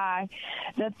might be high.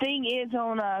 The thing is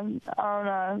on a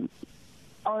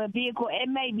vehicle, it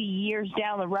may be years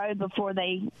down the road before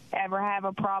they ever have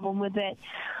a problem with it.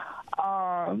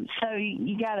 So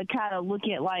you got to kind of look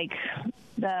at like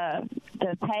the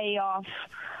payoff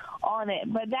on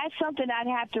it. But that's something I'd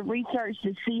have to research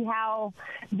to see how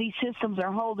these systems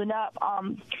are holding up.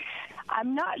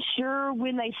 I'm not sure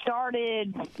when they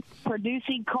started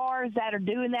producing cars that are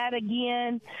doing that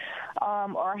again,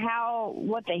 or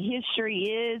what the history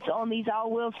is on these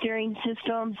all-wheel steering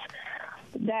systems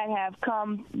that have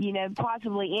come,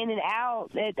 possibly in and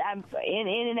out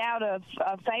of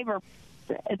favor.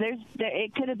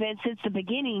 It could have been since the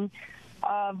beginning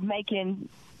of making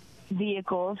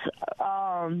vehicles.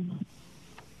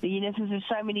 Since there's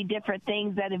so many different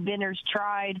things that inventors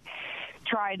have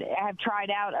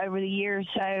tried out over the years,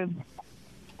 so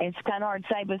it's kind of hard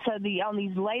to say. But so on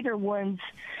these later ones,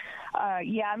 I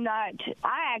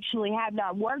actually have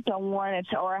not worked on one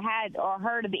or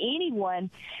heard of anyone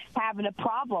having a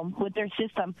problem with their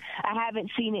system. I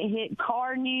haven't seen it hit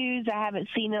car news. I haven't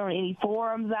seen it on any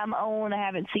forums I'm on. I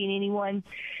haven't seen anyone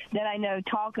that I know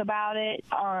talk about it.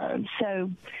 So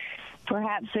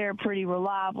perhaps they're a pretty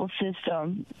reliable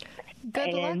system. Good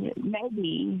and luck.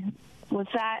 Maybe.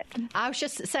 What's that? I was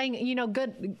just saying,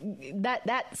 good.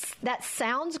 That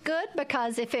sounds good,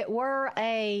 because if it were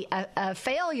a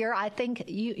failure, I think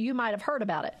you might have heard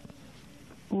about it.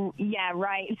 Yeah,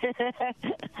 right.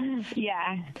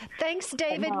 Yeah. Thanks,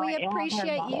 David. We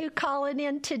appreciate you calling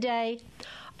in today.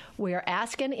 We're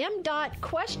asking MDOT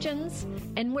questions,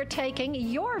 and we're taking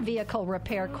your vehicle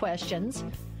repair questions.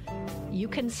 You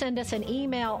can send us an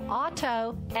email,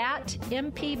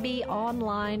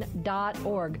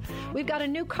 auto@mpbonline.org. We've got a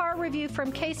new car review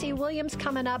from Casey Williams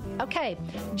coming up. Okay,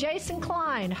 Jason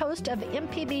Klein, host of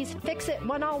MPB's Fix It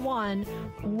 101,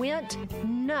 went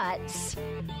nuts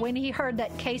when he heard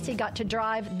that Casey got to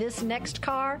drive this next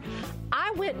car.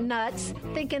 I went nuts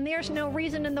thinking there's no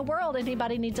reason in the world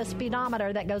anybody needs a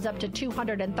speedometer that goes up to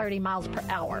 230 miles per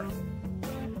hour.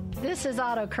 This is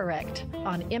AutoCorrect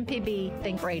on MPB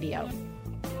Think Radio.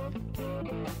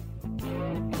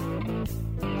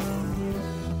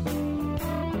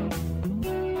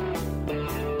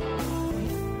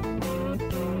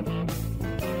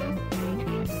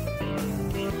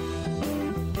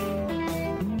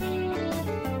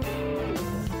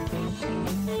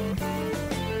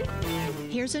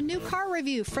 Here's a new car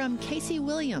review from Casey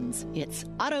Williams. It's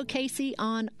Auto Casey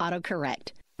on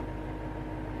AutoCorrect.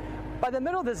 By the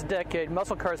middle of this decade,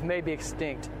 muscle cars may be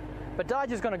extinct, but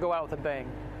Dodge is going to go out with a bang.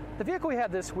 The vehicle we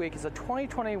have this week is a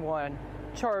 2021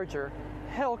 Charger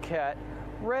Hellcat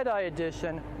Red Eye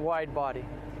Edition wide body.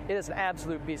 It is an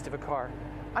absolute beast of a car.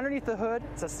 Underneath the hood,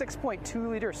 it's a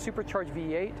 6.2-liter supercharged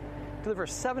V8,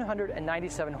 delivers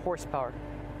 797 horsepower.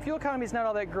 Fuel economy is not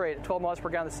all that great at 12 miles per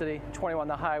gallon in the city, 21 on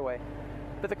the highway.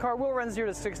 But the car will run 0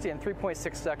 to 60 in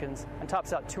 3.6 seconds and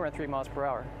tops out 203 miles per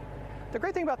hour. The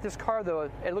great thing about this car, though,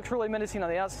 it looks really menacing on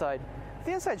the outside.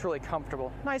 The inside's really comfortable.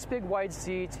 Nice big wide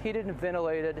seats, heated and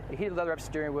ventilated, a heated leather-wrapped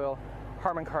steering wheel,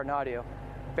 Harman Kardon audio.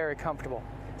 Very comfortable.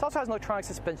 It also has an electronic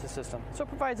suspension system, so it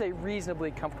provides a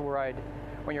reasonably comfortable ride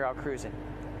when you're out cruising.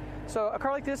 So a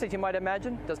car like this, as you might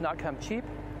imagine, does not come cheap.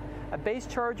 A base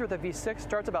Charger with a V6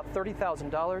 starts about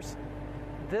 $30,000.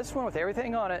 This one, with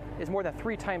everything on it, is more than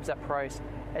 3 times that price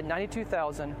at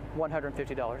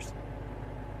 $92,150.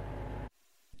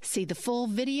 See the full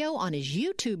video on his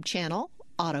YouTube channel,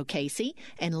 Auto Casey,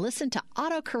 and listen to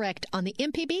AutoCorrect on the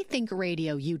MPB Think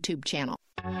Radio YouTube channel.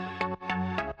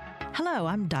 Hello,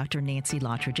 I'm Dr. Nancy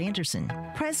Lottridge Anderson,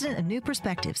 president of New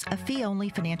Perspectives, a fee-only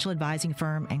financial advising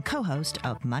firm and co-host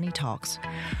of Money Talks.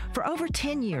 For over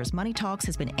 10 years, Money Talks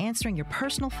has been answering your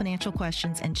personal financial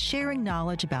questions and sharing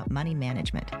knowledge about money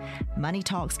management. Money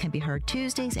Talks can be heard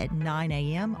Tuesdays at 9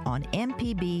 a.m. on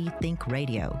MPB Think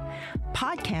Radio.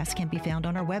 Podcasts can be found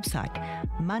on our website,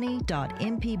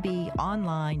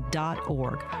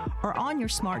 money.mpbonline.org, or on your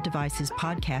smart device's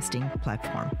podcasting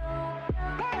platform.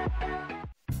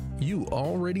 You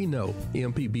already know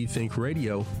MPB Think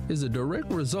Radio is a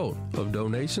direct result of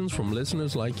donations from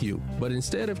listeners like you. But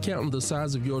instead of counting the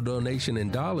size of your donation in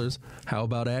dollars, how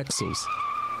about axles?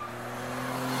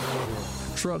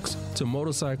 Trucks to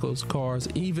motorcycles, cars,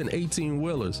 even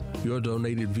 18-wheelers. Your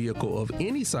donated vehicle of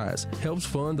any size helps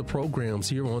fund the programs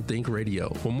here on Think Radio.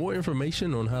 For more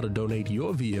information on how to donate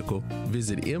your vehicle,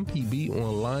 visit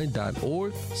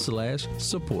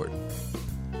mpbonline.org/support.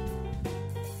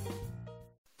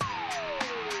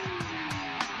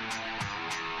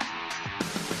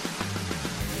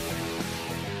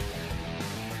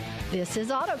 This is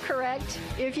AutoCorrect.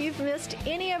 If you've missed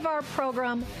any of our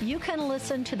program, you can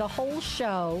listen to the whole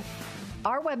show.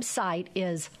 Our website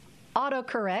is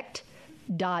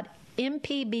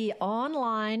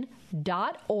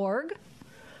autocorrect.mpbonline.org.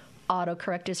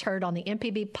 AutoCorrect is heard on the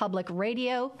MPB Public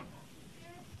Radio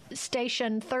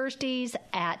station Thursdays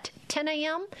at 10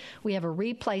 a.m. We have a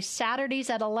replay Saturdays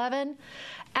at 11.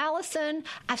 Allison,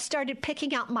 I've started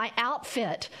picking out my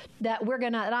outfit that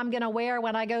I'm gonna wear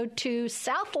when I go to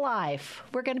South Life.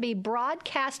 We're gonna be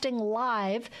broadcasting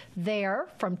live there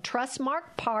from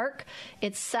Trustmark Park.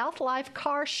 It's South Life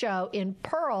Car Show in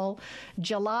Pearl,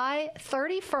 July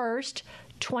 31st.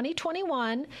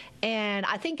 2021, and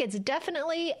I think it's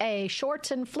definitely a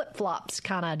shorts and flip-flops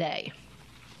kind of day.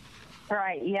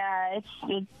 Right, yeah.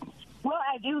 It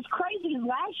was crazy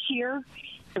last year.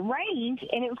 It rained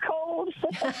and it was cold.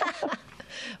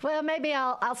 Well, maybe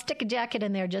I'll stick a jacket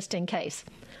in there just in case.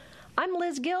 I'm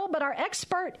Liz Gill, but our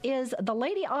expert is the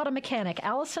Lady Auto Mechanic,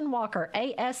 Allison Walker,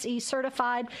 ASE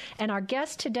certified, and our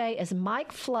guest today is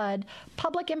Mike Flood,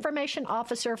 Public Information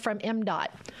Officer from MDOT.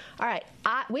 All right,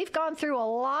 we've gone through a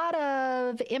lot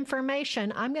of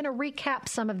information. I'm going to recap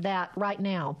some of that right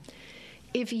now.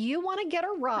 If you want to get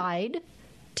a ride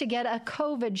to get a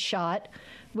COVID shot,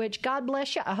 which God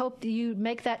bless you, I hope you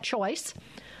make that choice.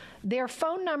 Their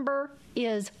phone number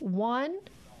is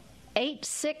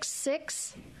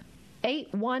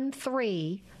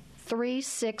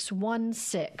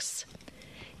 1-866-813-3616.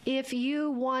 If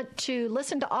you want to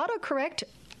listen to AutoCorrect,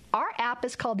 our app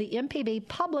is called the MPB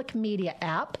Public Media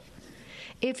app.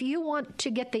 If you want to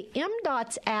get the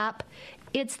MDOT's app,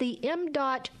 it's the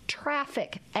MDOT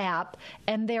Traffic app,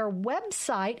 and their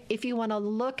website, if you want to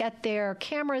look at their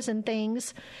cameras and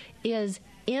things, is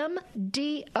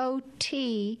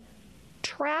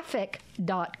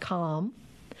mdottraffic.com.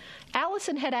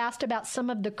 Allison had asked about some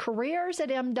of the careers at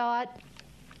MDOT.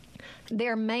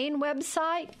 Their main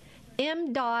website,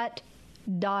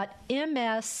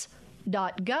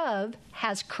 mdot.ms.gov,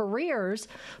 has careers,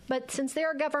 but since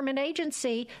they're a government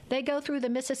agency, they go through the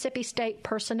Mississippi State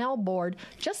Personnel Board,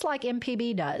 just like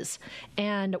MPB does.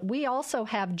 And we also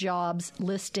have jobs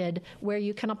listed where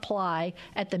you can apply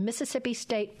at the Mississippi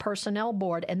State Personnel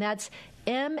Board, and that's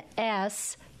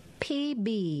mspb.ms.gov.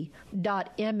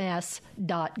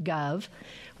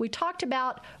 We talked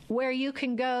about where you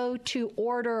can go to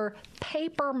order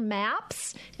paper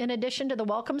maps. In addition to the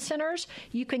welcome centers,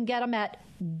 you can get them at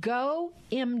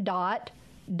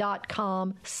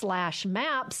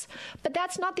gomdot.com/maps. But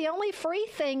that's not the only free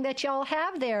thing that y'all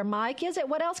have there, Mike, is it?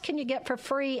 What else can you get for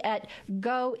free at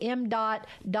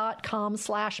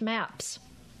gomdot.com/maps?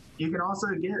 You can also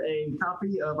get a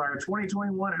copy of our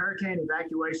 2021 Hurricane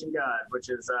Evacuation Guide, which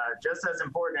is just as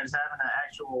important as having an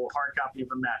actual hard copy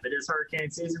of a map. It is hurricane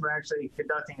season. We're actually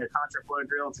conducting a contraflow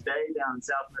drill today down in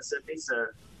South Mississippi. So,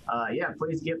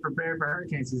 please get prepared for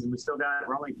hurricane season. We're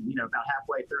only, about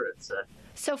halfway through it.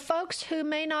 So folks who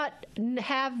may not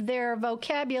have their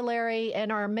vocabulary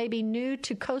and are maybe new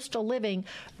to coastal living,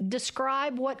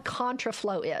 describe what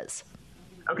contraflow is.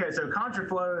 Okay, so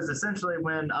contraflow is essentially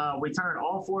when we turn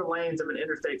all 4 lanes of an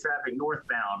interstate traffic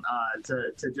northbound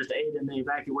to just aid in the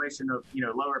evacuation of,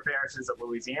 lower parishes of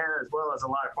Louisiana, as well as a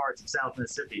lot of parts of South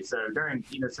Mississippi. So during,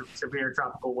 severe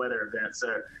tropical weather events.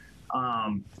 So,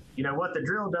 what the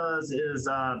drill does is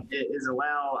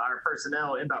allow our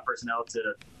personnel, MDOT personnel,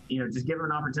 to, just give them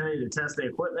an opportunity to test the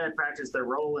equipment, practice their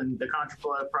role in the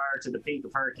contraflow prior to the peak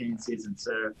of hurricane season.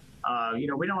 So,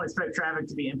 we don't expect traffic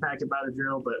to be impacted by the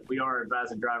drill, but we are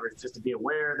advising drivers just to be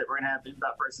aware that we're going to have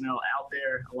MDOT personnel out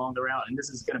there along the route, and this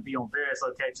is going to be on various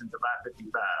locations of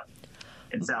I-55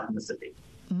 in South Mississippi.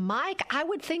 Mike, I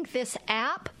would think this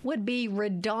app would be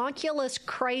redonkulous,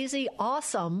 crazy,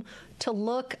 awesome to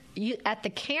look at the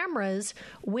cameras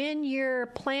when you're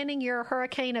planning your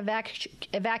hurricane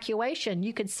evacuation.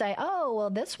 You could say, oh, well,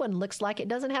 this one looks like it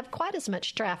doesn't have quite as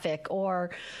much traffic,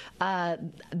 or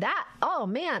that. Oh,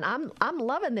 man, I'm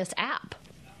loving this app.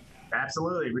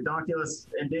 Absolutely. Redonkulous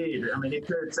indeed. I mean, it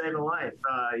could save a life,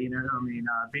 being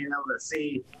able to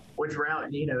see which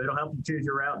route, it'll help you choose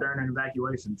your route during an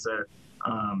evacuation. So,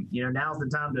 now's the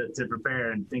time to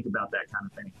prepare and think about that kind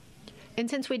of thing. And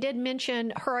since we did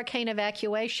mention hurricane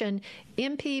evacuation,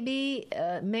 MPB,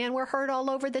 we're heard all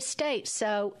over the state.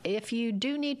 So if you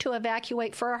do need to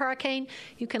evacuate for a hurricane,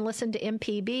 you can listen to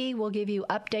MPB. We'll give you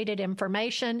updated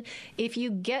information. If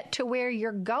you get to where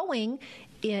you're going,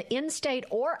 in-state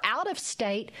or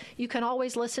out-of-state, you can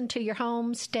always listen to your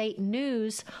home state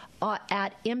news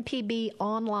at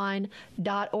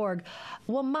mpbonline.org.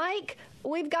 Well, Mike,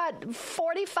 we've got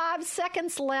 45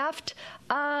 seconds left.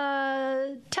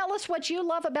 Tell us what you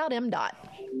love about MDOT.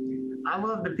 I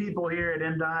love the people here at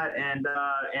MDOT and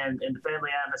the family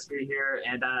atmosphere here.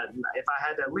 And if I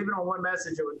had to leave it on one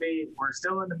message, it would be we're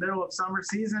still in the middle of summer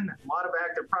season. A lot of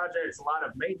active projects, a lot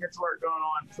of maintenance work going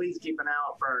on. Please keep an eye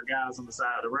out for our guys on the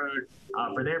side of the road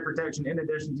for their protection. In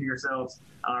addition to yourselves,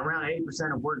 around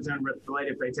 80% of work zone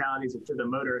related fatalities are to the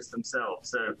motorists themselves.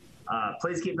 So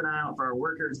please keep an eye out for our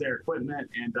workers, their equipment,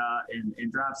 and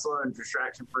drive slow and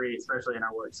distraction free, especially in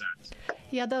our work zones.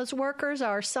 Yeah, those workers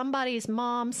are somebody's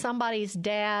mom, somebody's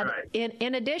dad. Right.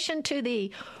 In addition to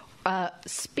the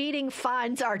speeding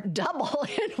fines are double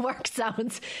in work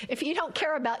zones. If you don't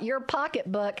care about your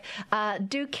pocketbook,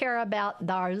 do care about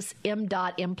those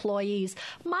MDOT employees.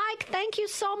 Mike, thank you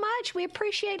so much. We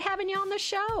appreciate having you on the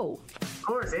show. Of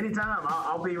course, anytime.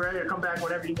 I'll be ready to come back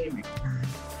whenever you need me.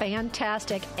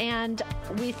 Fantastic. And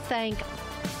we thank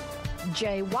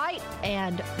Jay White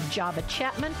and Java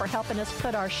Chapman for helping us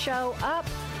put our show up.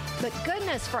 But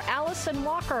goodness, for Allison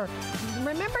Walker,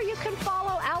 remember you can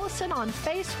follow Allison on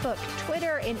Facebook,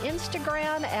 Twitter, and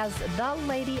Instagram as The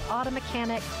Lady Auto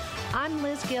Mechanic. I'm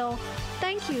Liz Gill.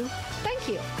 Thank you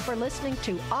for listening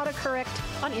to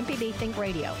AutoCorrect on MPB Think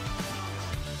Radio.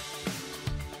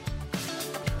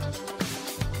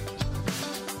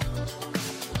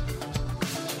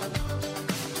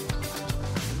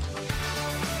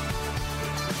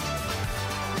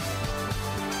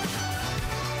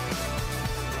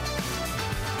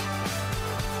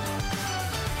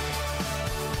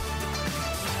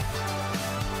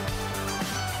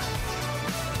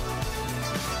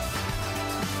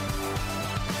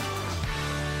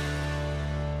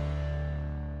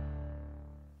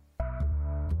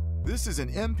 This is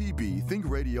an MPB Think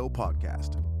Radio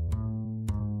podcast.